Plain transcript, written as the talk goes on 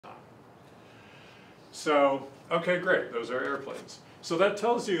So, okay, great, those are airplanes. So that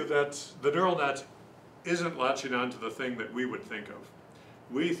tells you that the neural net isn't latching on to the thing that we would think of.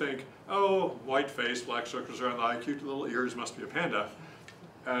 We think, oh, white face, black circles around the eye, cute little ears, must be a panda.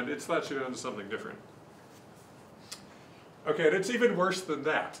 And it's latching on to something different. Okay, and it's even worse than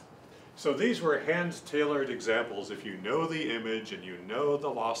that. So these were hand-tailored examples. If you know the image and you know the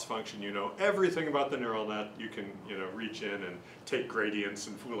loss function, you know everything about the neural net, you can reach in and take gradients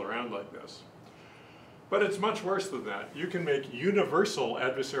and fool around like this. But it's much worse than that. You can make universal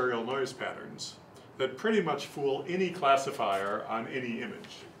adversarial noise patterns that pretty much fool any classifier on any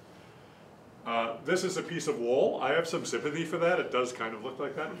image. This is a piece of wool. I have some sympathy for that. It does kind of look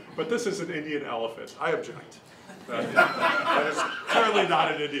like that. But this is an Indian elephant. I object. That is clearly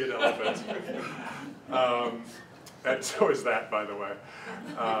not an Indian elephant. And so is that, by the way.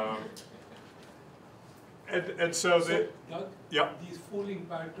 And so Doug, yeah. These fooling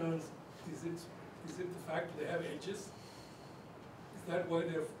patterns, is it the fact that they have edges? Is that why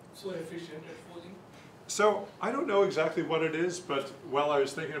they're so efficient at fooling? So I don't know exactly what it is, but while I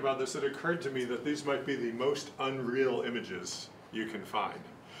was thinking about this, it occurred to me that these might be the most unreal images you can find.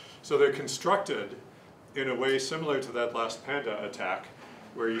 So they're constructed in a way similar to that last panda attack,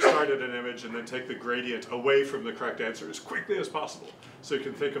 where you start at an image and then take the gradient away from the correct answer as quickly as possible. So you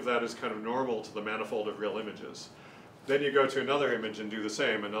can think of that as kind of normal to the manifold of real images. Then you go to another image and do the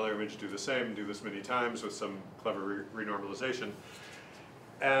same, another image, do the same, do this many times with some clever renormalization.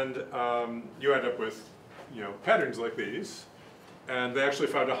 And you end up with patterns like these. And they actually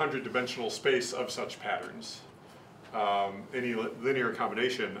found a 100-dimensional space of such patterns. Any linear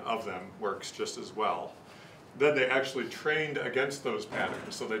combination of them works just as well. Then they actually trained against those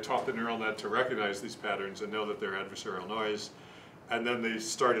patterns. So they taught the neural net to recognize these patterns and know that they're adversarial noise. And then they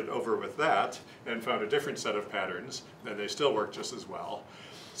started over with that and found a different set of patterns, and they still work just as well.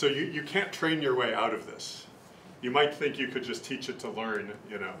 So you can't train your way out of this. You might think you could just teach it to learn,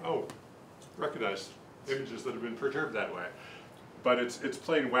 oh, recognize images that have been perturbed that way. But it's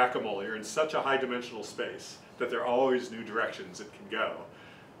playing whack-a-mole. You're in such a high-dimensional space that there are always new directions it can go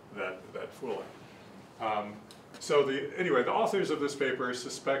that fool it. So anyway, the authors of this paper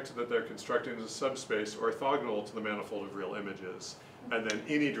suspect that they're constructing a subspace orthogonal to the manifold of real images, and then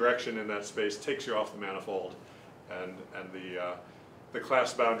any direction in that space takes you off the manifold, and the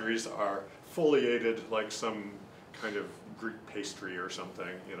class boundaries are foliated like some kind of Greek pastry or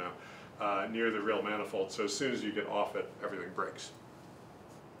something, near the real manifold. So as soon as you get off it, everything breaks.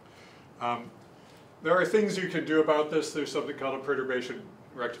 There are things you can do about this. There's something called a perturbation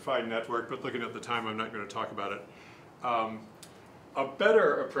rectified network, but looking at the time, I'm not going to talk about it. A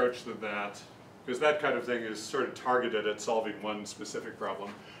better approach than that, because that kind of thing is sort of targeted at solving one specific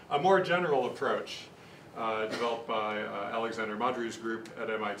problem. A more general approach developed by Alexander Madru's group at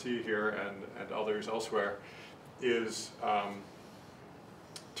MIT here and others elsewhere is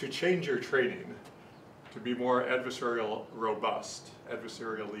to change your training to be more adversarially robust.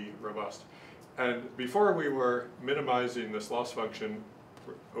 And before we were minimizing this loss function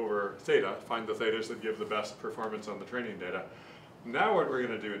over theta, find the thetas that give the best performance on the training data. Now what we're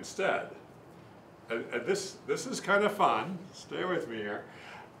going to do instead, and this is kind of fun, stay with me here,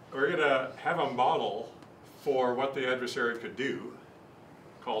 we're going to have a model for what the adversary could do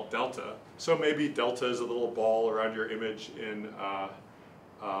called delta. So maybe delta is a little ball around your image in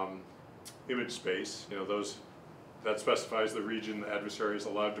image space, that specifies the region the adversary is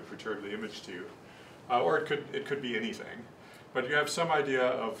allowed to perturb the image to. Or it could be anything. But you have some idea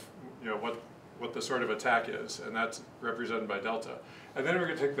of what the sort of attack is, and that's represented by delta. And then we're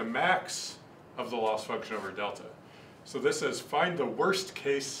going to take the max of the loss function over delta. So this says find the worst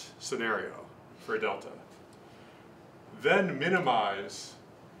case scenario for delta. Then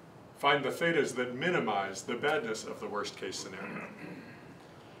find the thetas that minimize the badness of the worst case scenario.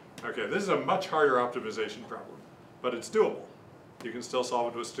 Okay, this is a much harder optimization problem, but it's doable. You can still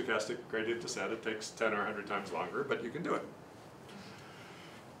solve it with stochastic gradient descent. It takes 10 or 100 times longer, but you can do it.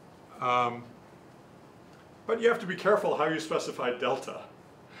 But you have to be careful how you specify delta.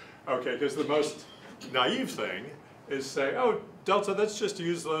 Okay, because the most naive thing is say, oh, delta, let's just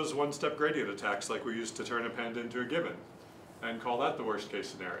use those one-step gradient attacks like we used to turn a panda into a gibbon and call that the worst case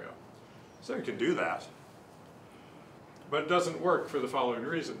scenario. So you can do that. But it doesn't work for the following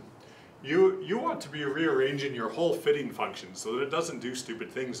reason. You want to be rearranging your whole fitting function so that it doesn't do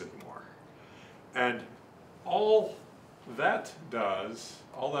stupid things anymore. And all that does,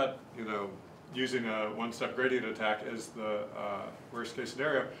 using a one-step gradient attack as the worst case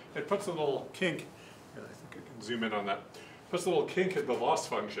scenario, it puts a little kink, I think I can zoom in on that, puts a little kink in the loss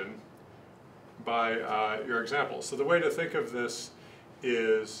function by your example. So the way to think of this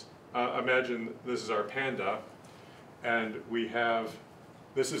is imagine this is our panda, and we have,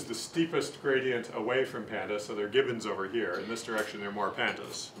 this is the steepest gradient away from panda, so there are gibbons over here. In this direction, there are more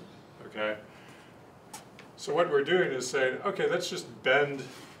pandas, okay? So what we're doing is saying, okay, let's just bend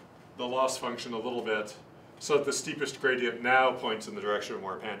the loss function a little bit so that the steepest gradient now points in the direction of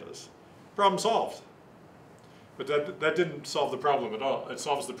more pandas. Problem solved. But that didn't solve the problem at all. It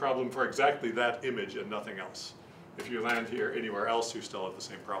solves the problem for exactly that image and nothing else. If you land here anywhere else, you still have the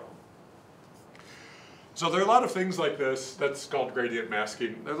same problem. So there are a lot of things like this, that's called gradient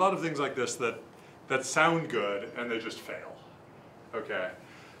masking. There are a lot of things like this that sound good and they just fail. Okay.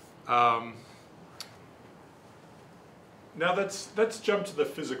 Now let's jump to the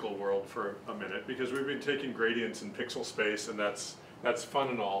physical world for a minute, because we've been taking gradients in pixel space, and that's fun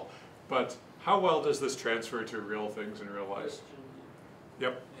and all. But how well does this transfer to real things in real life?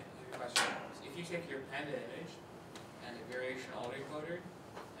 Yep. Yeah, question. If you take your panda image and a variation autoencoder,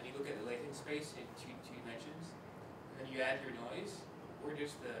 and you look at the latent space in two dimensions, and then you add your noise, or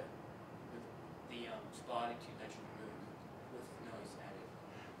just the spot in two-dimensional moon with noise added.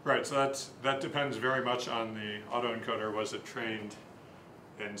 Right, so that depends very much on the autoencoder. Was it trained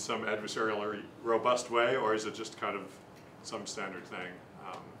in some adversarial or robust way, or is it just kind of some standard thing?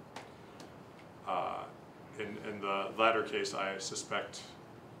 In the latter case, I suspect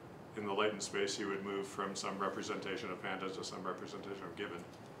in the latent space you would move from some representation of panda to some representation of gibbon.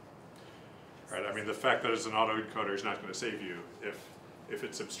 Right, I mean, the fact that it's an autoencoder is not going to save you if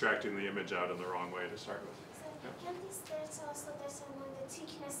it's abstracting the image out in the wrong way to start with. So can this delta also determine the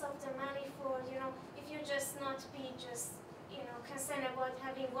thickness of the manifold? You know, if you just not be just, you know, concerned about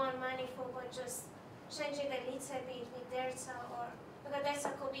having one manifold, but just changing a little bit with delta, or because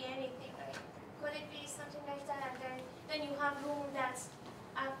delta could be anything, right? Could it be something like that? And then you have room that's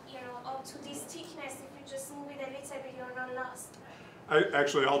you know, up to this thickness. If you just move it a little bit, you're not lost. Right?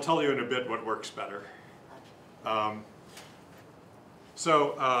 Actually, I'll tell you in a bit what works better.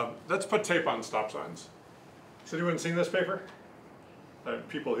 Let's put tape on stop signs. Has anyone seen this paper?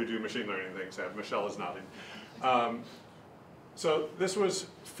 People who do machine learning things have. Michelle is nodding. So this was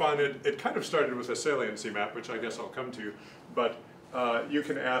fun. It kind of started with a saliency map, which I guess I'll come to, but you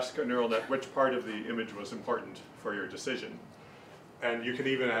can ask a neural net which part of the image was important for your decision. And you can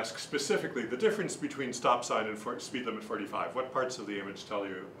even ask specifically the difference between stop sign and speed limit 45. What parts of the image tell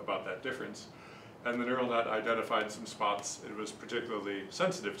you about that difference? And the neural net identified some spots it was particularly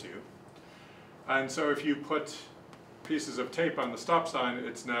sensitive to. And so if you put pieces of tape on the stop sign,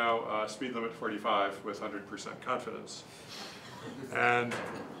 it's now speed limit 45 with 100% confidence. And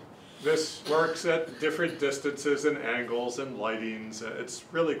this works at different distances and angles and lightings. It's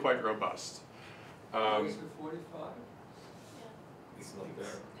really quite robust. Is it 45? It's not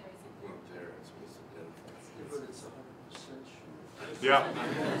there. Not there. But it's 100% sure. Yeah.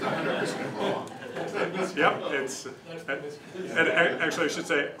 It's 100% wrong. Yep, it's, and actually I should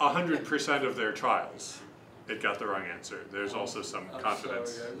say 100% of their trials, it got the wrong answer. There's also some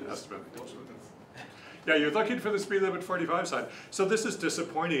confidence estimate. Yeah, you're looking for the speed limit 45 sign. So this is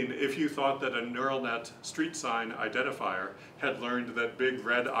disappointing if you thought that a neural net street sign identifier had learned that big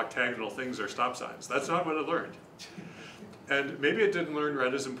red octagonal things are stop signs. That's not what it learned. And maybe it didn't learn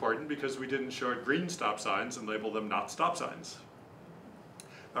red is important because we didn't show it green stop signs and label them not stop signs.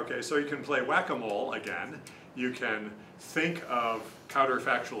 Okay, so you can play whack-a-mole again. You can think of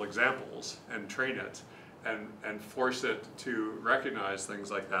counterfactual examples and train it and force it to recognize things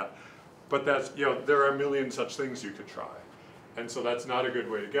like that. But that's, you know, there are a million such things you could try. And so that's not a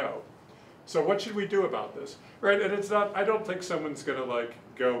good way to go. So what should we do about this? Right, and it's not, I don't think someone's gonna like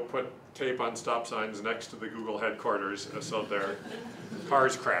go put tape on stop signs next to the Google headquarters so their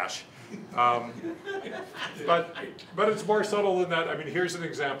cars crash. But it's more subtle than that. I mean, here's an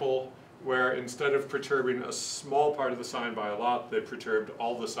example where instead of perturbing a small part of the sign by a lot, they perturbed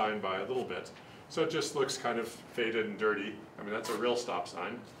all the sign by a little bit. So it just looks kind of faded and dirty. I mean, that's a real stop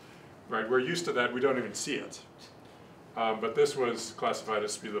sign. Right, we're used to that, we don't even see it. But this was classified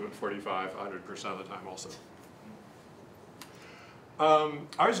as speed limit 45, 100% of the time also.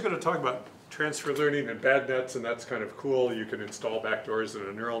 I was going to talk about transfer learning and bad nets, and that's kind of cool. You can install backdoors in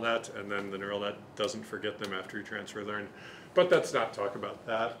a neural net, and then the neural net doesn't forget them after you transfer learn. But let's not talk about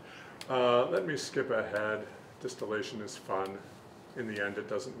that. Let me skip ahead. Distillation is fun. In the end, it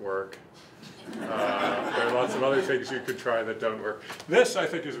doesn't work. There are lots of other things you could try that don't work. This, I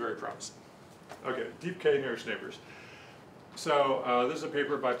think, is very promising. Okay, deep K nearest neighbors. So this is a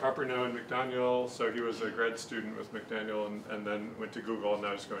paper by Paperno and McDaniel. So he was a grad student with McDaniel and then went to Google, and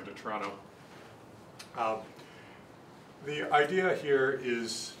now he's going to Toronto. The idea here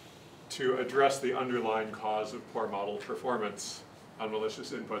is to address the underlying cause of poor model performance on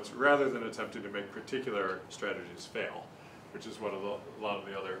malicious inputs rather than attempting to make particular strategies fail, which is what a lot of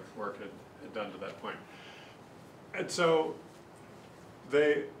the other work had done to that point. And so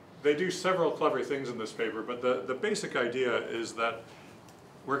they do several clever things in this paper, but the basic idea is that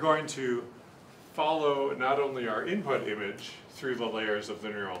we're going to follow not only our input image through the layers of the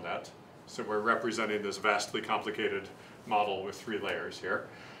neural net, so we're representing this vastly complicated model with 3 layers here.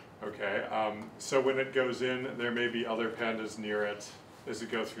 Okay, so when it goes in, there may be other pandas near it. As it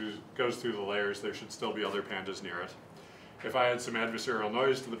goes through the layers, there should still be other pandas near it. If I add some adversarial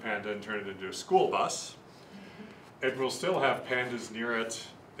noise to the panda and turn it into a school bus, it will still have pandas near it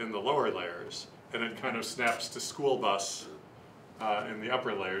in the lower layers, and it kind of snaps to school bus in the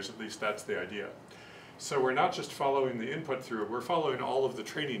upper layers. At least that's the idea. So we're not just following the input through, we're following all of the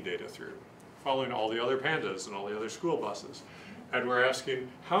training data through, following all the other pandas and all the other school buses. And we're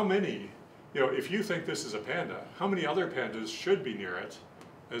asking how many, if you think this is a panda, how many other pandas should be near it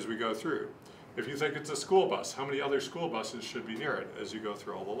as we go through? If you think it's a school bus, how many other school buses should be near it as you go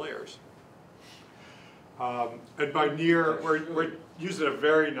through all the layers? And by near, we're using a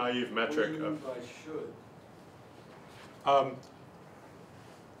very naive metric. What do you mean by should?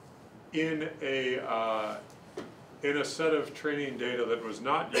 In a set of training data that was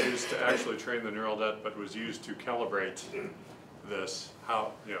not used to actually train the neural net, but was used to calibrate this,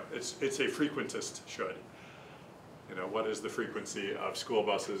 it's a frequentist should. What is the frequency of school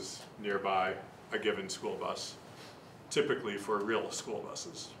buses nearby a given school bus, typically for real school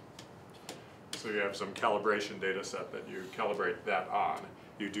buses. So you have some calibration data set that you calibrate that on.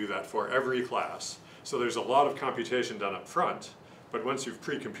 You do that for every class. So there's a lot of computation done up front, but once you've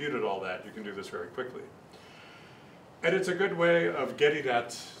pre-computed all that, you can do this very quickly. And it's a good way of getting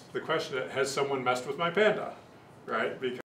at the question, has someone messed with my panda, right? Because